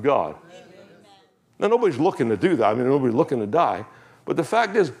principles of God. Amen. Now, nobody's looking to do that. I mean, nobody's looking to die. But the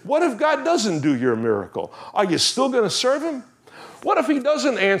fact is, what if God doesn't do your miracle? Are you still going to serve him? What if he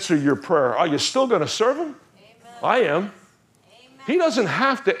doesn't answer your prayer? Are you still going to serve him? Amen. I am. Amen. He doesn't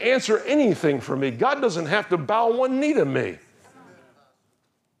have to answer anything for me. God doesn't have to bow one knee to me.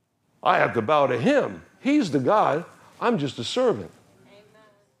 I have to bow to him. He's the God. I'm just a servant. Amen.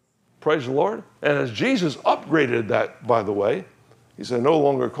 Praise the Lord. And as Jesus upgraded that, by the way, he said, I no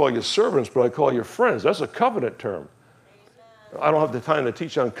longer call you servants, but I call you friends. That's a covenant term. Amen. I don't have the time to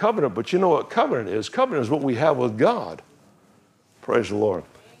teach on covenant, but you know what covenant is. Covenant is what we have with God. Praise the Lord.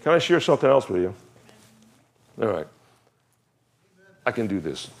 Can I share something else with you? All right. I can do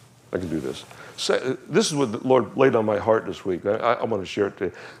this. This is what the Lord laid on my heart this week. I want to share it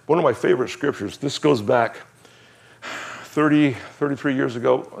today. One of my favorite scriptures, this goes back 33 years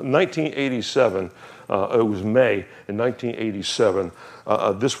ago, 1987. It was May in 1987.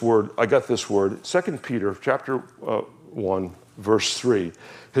 I got this word, 2 Peter chapter 1, verse 3.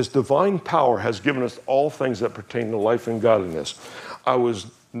 His divine power has given us all things that pertain to life and godliness. I was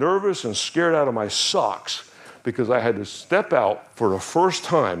nervous and scared out of my socks because I had to step out for the first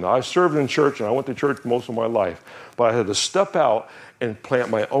time. Now, I served in church, and I went to church most of my life, but I had to step out and plant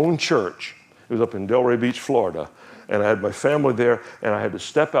my own church. It was up in Delray Beach, Florida, and I had my family there, and I had to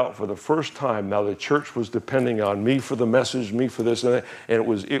step out for the first time. Now, the church was depending on me for the message, me for this and that, and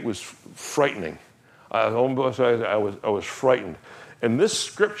it was frightening. I was frightened. And this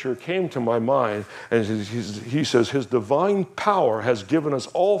scripture came to my mind, and he says, his divine power has given us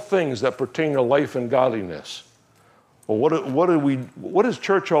all things that pertain to life and godliness. Well, what is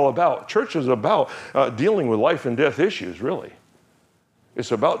church all about? Church is about dealing with life and death issues, really.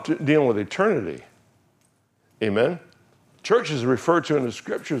 It's about dealing with eternity. Amen? Church is referred to in the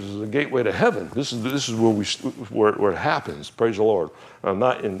scriptures as a gateway to heaven. This is where it happens, praise the Lord.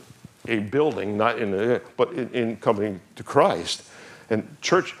 Not in a building, but in coming to Christ. And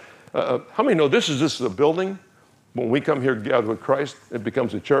church, how many know this is a building? When we come here together with Christ, it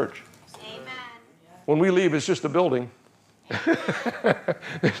becomes a church. Amen. When we leave, it's just a building.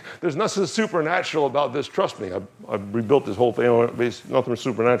 There's nothing supernatural about this. Trust me, I've rebuilt this whole thing. There's nothing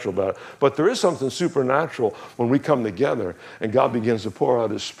supernatural about it. But there is something supernatural when we come together and God begins to pour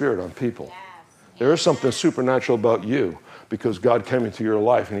out his Spirit on people. Yes. There is something supernatural about you because God came into your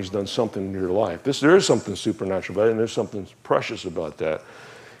life and he's done something in your life. There is something supernatural about it, and there's something precious about that.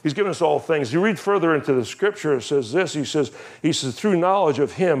 He's given us all things. You read further into the scripture, it says this. He says, through knowledge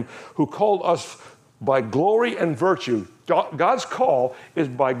of him who called us by glory and virtue. God's call is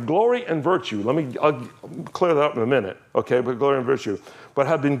by glory and virtue. I'll clear that up in a minute, okay, but glory and virtue. But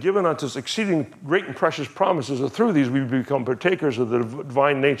have been given unto us exceeding great and precious promises, and through these we become partakers of the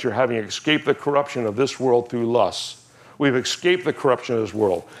divine nature, having escaped the corruption of this world through lusts. We've escaped the corruption of this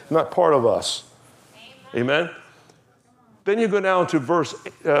world. It's not part of us. Amen? Then you go down to verse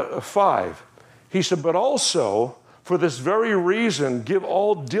 5. He said, but also, for this very reason, give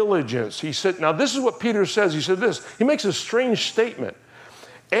all diligence. He said, now this is what Peter says. He said this. He makes a strange statement.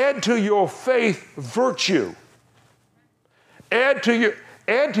 Add to your faith virtue. Add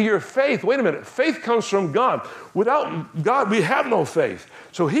add to your faith. Wait a minute. Faith comes from God. Without God, we have no faith.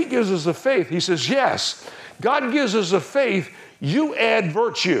 So he gives us a faith. He says, yes, God gives us a faith. You add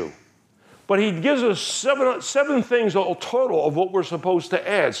virtue. But he gives us seven things total of what we're supposed to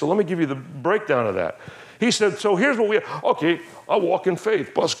add. So let me give you the breakdown of that. He said, so here's what okay, I walk in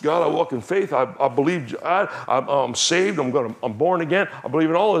faith. Bless God, I walk in faith. I believe God. I'm saved. I'm born again. I believe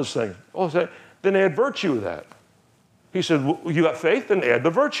in all those things. Then add virtue to that. He said, well, you got faith? Then add the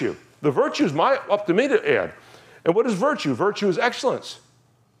virtue. The virtue is up to me to add. And what is virtue? Virtue is excellence.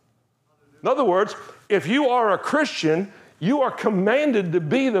 In other words, if you are a Christian, you are commanded to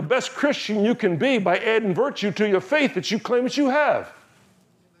be the best Christian you can be by adding virtue to your faith that you claim that you have.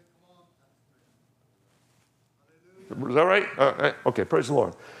 Is that right? Okay, praise the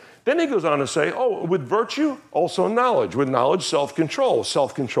Lord. Then he goes on to say, with virtue, also knowledge. With knowledge, self-control.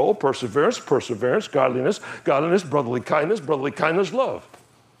 Self-control, perseverance, godliness, brotherly kindness, love.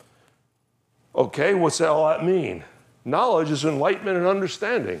 Okay, what's all that mean? Knowledge is enlightenment and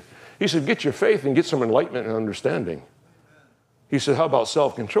understanding. He said, get your faith and get some enlightenment and understanding. He said, how about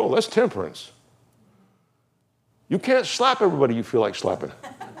self-control? That's temperance. You can't slap everybody you feel like slapping.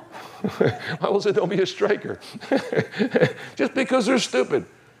 Bible said, don't be a striker. Just because they're stupid.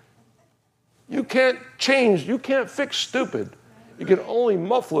 You can't change, you can't fix stupid. You can only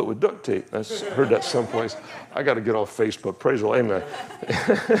muffle it with duct tape. I heard that someplace. I got to get off Facebook. Praise the Lord. Amen.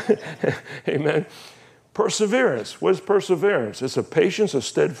 Amen. Perseverance. What is perseverance? It's a patience, a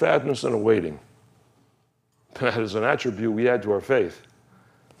steadfastness, and a waiting. That is an attribute we add to our faith.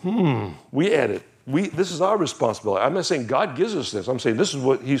 We add it. This is our responsibility. I'm not saying God gives us this. I'm saying this is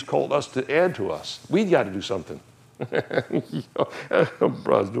what he's called us to add to us. We got to do something.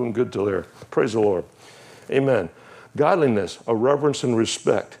 Brother's doing good till there. Praise the Lord. Amen. Godliness, a reverence and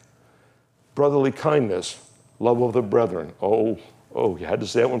respect. Brotherly kindness, love of the brethren. Oh, you had to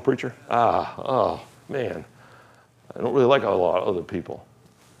say that one, preacher? Man. I don't really like a lot of other people.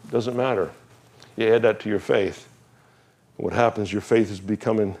 Doesn't matter. You add that to your faith. What happens, your faith is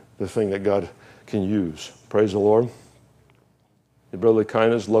becoming the thing that God can use. Praise the Lord. The brotherly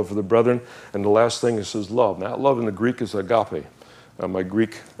kindness, love for the brethren. And the last thing, it says love. Now, love in the Greek is agape. My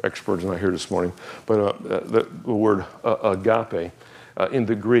Greek expert is not here this morning, but the word agape in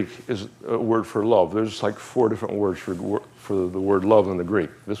the Greek is a word for love. There's like 4 different words for the word love in the Greek.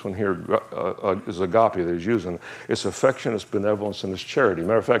 This one here is agape that he's using. It's affection, it's benevolence, and it's charity.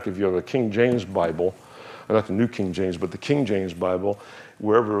 Matter of fact, if you have a King James Bible, not the New King James, but the King James Bible,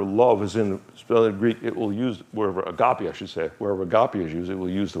 wherever love is in spelled in Greek, it will use, wherever agape is used, it will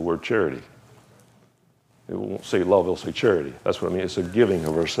use the word charity. It won't say love, it'll say charity. That's what I mean. It's a giving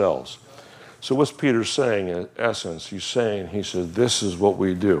of ourselves. So what's Peter saying in essence? He says, this is what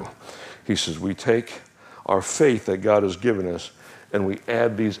we do. He says, we take our faith that God has given us and we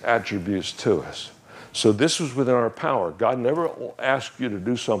add these attributes to us. So this is within our power. God never will ask you to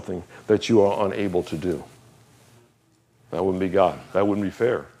do something that you are unable to do. That wouldn't be God. That wouldn't be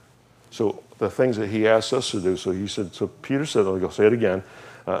fair. So the things that he asks us to do, so Peter said, I'll go say it again,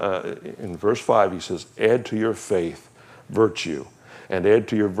 in verse 5, he says, add to your faith virtue, and add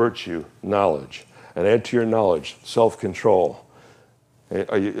to your virtue knowledge, and add to your knowledge self-control.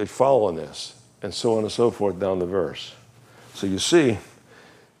 Are you following this? And so on and so forth down the verse. So you see,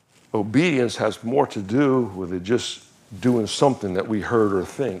 obedience has more to do with it just doing something that we heard or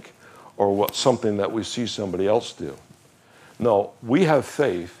think, or something that we see somebody else do. No, we have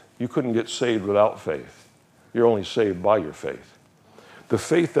faith. You couldn't get saved without faith. You're only saved by your faith. The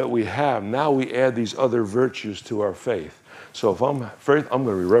faith that we have, now we add these other virtues to our faith. So if I'm faith, I'm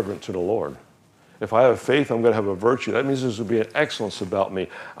going to be reverent to the Lord. If I have faith, I'm going to have a virtue. That means there's going to be an excellence about me.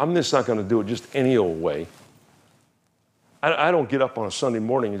 I'm just not going to do it just any old way. I don't get up on a Sunday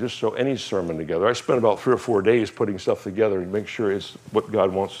morning and just throw any sermon together. I spend about 3 or 4 days putting stuff together to make sure it's what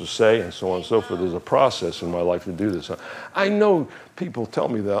God wants to say and so on and so forth. There's a process in my life to do this. I know people tell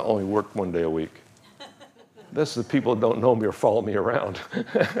me that I only work 1 day a week. That's the people that don't know me or follow me around.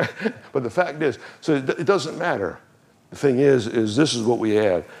 But the fact is, so it doesn't matter. The thing is this is what we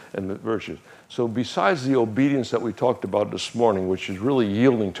add and the virtues. So besides the obedience that we talked about this morning, which is really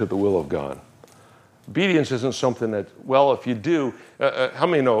yielding to the will of God, obedience isn't something that, well, if you do, how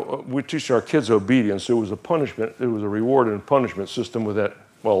many know we teach our kids obedience? There was a punishment, there was a reward and punishment system with that,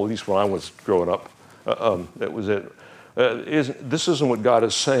 well, at least when I was growing up. That was it. This isn't what God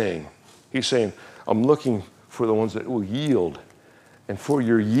is saying. He's saying, I'm looking for the ones that will yield. And for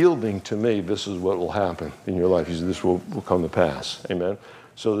your yielding to me, this is what will happen in your life. He said, this will come to pass. Amen?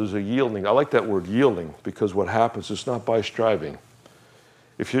 So there's a yielding. I like that word yielding because what happens, it's not by striving.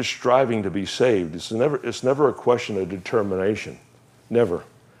 If you're striving to be saved, it's never a question of determination. Never.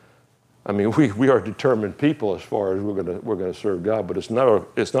 I mean, we are determined people as far as we're going to serve God, but it's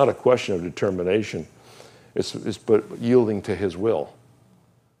not a question of determination. It's but yielding to His will.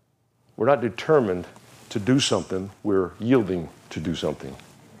 We're not determined to do something. We're yielding to do something.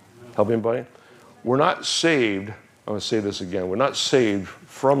 Help anybody? We're not saved. I'm going to say this again. We're not saved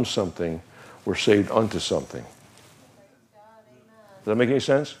from something. We're saved unto something. Does that make any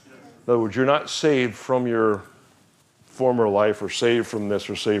sense? In other words, you're not saved from your former life or saved from this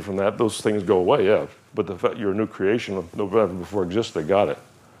or saved from that. Those things go away, yeah. But the fact you're a new creation, no better before existed, got it.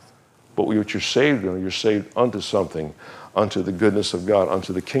 But what you're saved in, you're saved unto something, unto the goodness of God,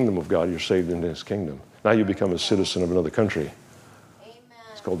 unto the kingdom of God. You're saved into His kingdom. Now you become a citizen of another country. Amen.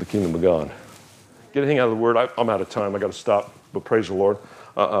 It's called the kingdom of God. Get anything out of the word? I'm out of time. I got to stop. But praise the Lord.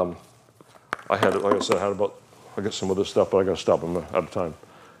 I had, like I said, I got some other stuff, but I got to stop. I'm out of time.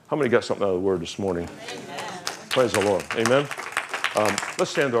 How many got something out of the word this morning? Amen. Praise the Lord. Amen.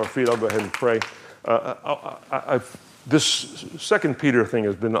 Let's stand to our feet. I'll go ahead and pray. This 2 Peter thing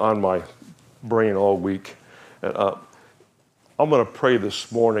has been on my brain all week. I'm going to pray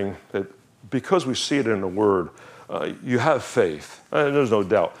this morning that because we see it in the Word, you have faith. There's no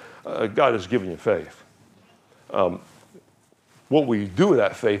doubt. God has given you faith. What we do with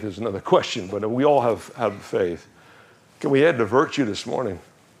that faith is another question, but we all have faith. Can we add the virtue this morning?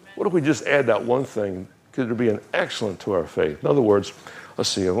 What if we just add that one thing? Could it be an excellent to our faith? In other words, let's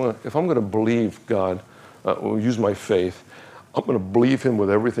see, if I'm going to believe God, use my faith, I'm going to believe Him with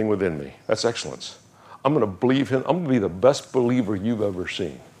everything within me. That's excellence. I'm going to believe Him. I'm going to be the best believer you've ever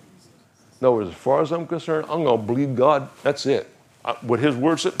seen. In other words, as far as I'm concerned, I'm going to believe God. That's it. What His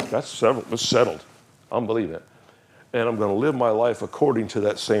word said, that's settled. I'm believing it. And I'm going to live my life according to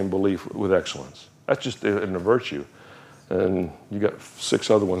that same belief with excellence. That's just in a virtue. And you got 6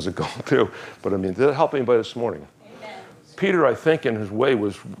 other ones that go through. But I mean, did it help anybody this morning? Amen. Peter, I think, in his way,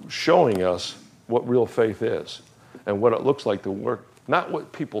 was showing us what real faith is and what it looks like to work, not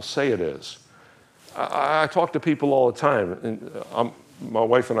what people say it is. I talk to people all the time. And my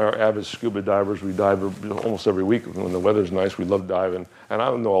wife and I are avid scuba divers. We dive almost every week. When the weather's nice, we love diving. And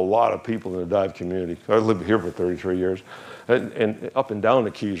I know a lot of people in the dive community. I lived here for 33 years. And up and down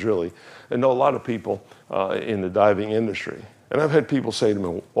the Keys, really. And know a lot of people in the diving industry. And I've had people say to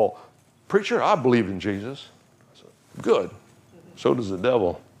me, well, preacher, I believe in Jesus. I said, good. So does the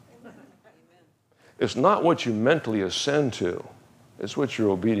devil. It's not what you mentally ascend to. It's what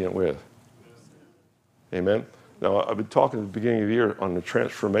you're obedient with. Amen? Now, I've been talking at the beginning of the year on the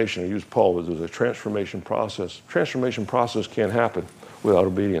transformation. I used Paul, but there's a transformation process. Transformation process can't happen without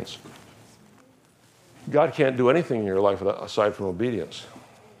obedience. God can't do anything in your life aside from obedience.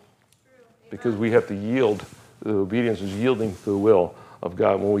 Because we have to yield. The obedience is yielding to the will of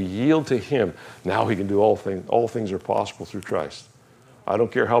God. When we yield to Him, now He can do all things. All things are possible through Christ. I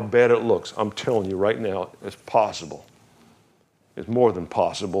don't care how bad it looks. I'm telling you right now, it's possible. It's more than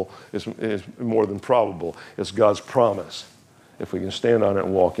possible. It's more than probable. It's God's promise if we can stand on it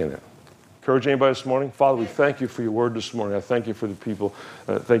and walk in it. Encourage anybody this morning? Father, we thank You for Your word this morning. I thank You for the people.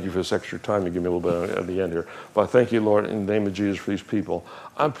 Thank You for this extra time You give me a little bit at the end here. But I thank You, Lord, in the name of Jesus for these people.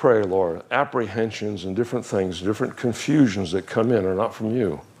 I pray, Lord, apprehensions and different things, different confusions that come in are not from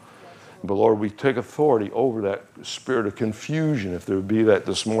You. But Lord, we take authority over that spirit of confusion, if there would be that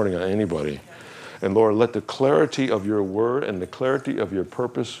this morning on anybody. And Lord, let the clarity of Your word and the clarity of Your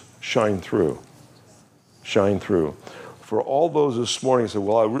purpose shine through. Shine through. For all those this morning who say,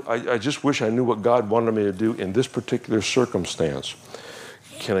 well, I just wish I knew what God wanted me to do in this particular circumstance.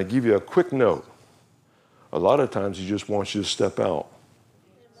 Can I give you a quick note? A lot of times He just wants you to step out.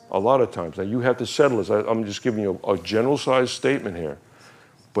 A lot of times. Now you have to settle this. I'm just giving you a general sized statement here.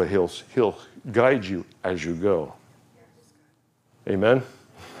 But He'll guide you as you go. Amen?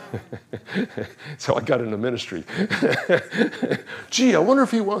 So I got into ministry. Gee, I wonder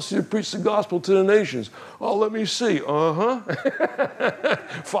if He wants you to preach the gospel to the nations. Oh, let me see. 5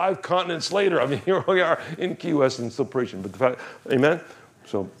 continents later, I mean, here we are in Key West and still preaching. But the fact, amen?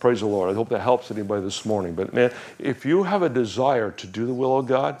 So praise the Lord. I hope that helps anybody this morning. But man, if you have a desire to do the will of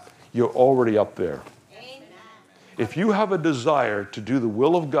God, you're already up there. Amen. If you have a desire to do the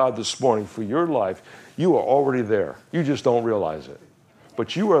will of God this morning for your life, you are already there. You just don't realize it.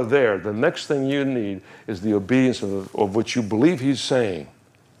 But you are there. The next thing you need is the obedience of what you believe He's saying.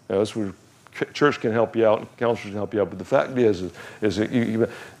 Now, that's where church can help you out, and counselors can help you out. But the fact is that you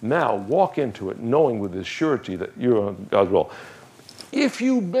now walk into it knowing with this surety that you're on God's will. If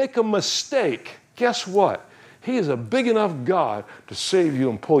you make a mistake, guess what? He is a big enough God to save you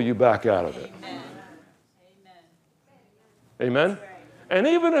and pull you back out of it. Amen? Amen? And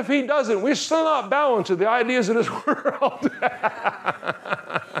even if he doesn't, we're still not bowing to the ideas of this world.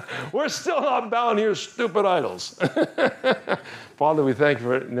 We're still not bowing to your stupid idols. Father, we thank you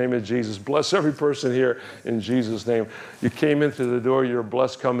for it in the name of Jesus. Bless every person here in Jesus' name. You came into the door, you're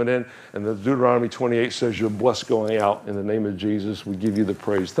blessed coming in, and the Deuteronomy 28 says you're blessed going out. In the name of Jesus, we give you the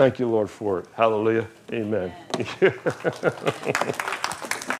praise. Thank you, Lord, for it. Hallelujah. Amen.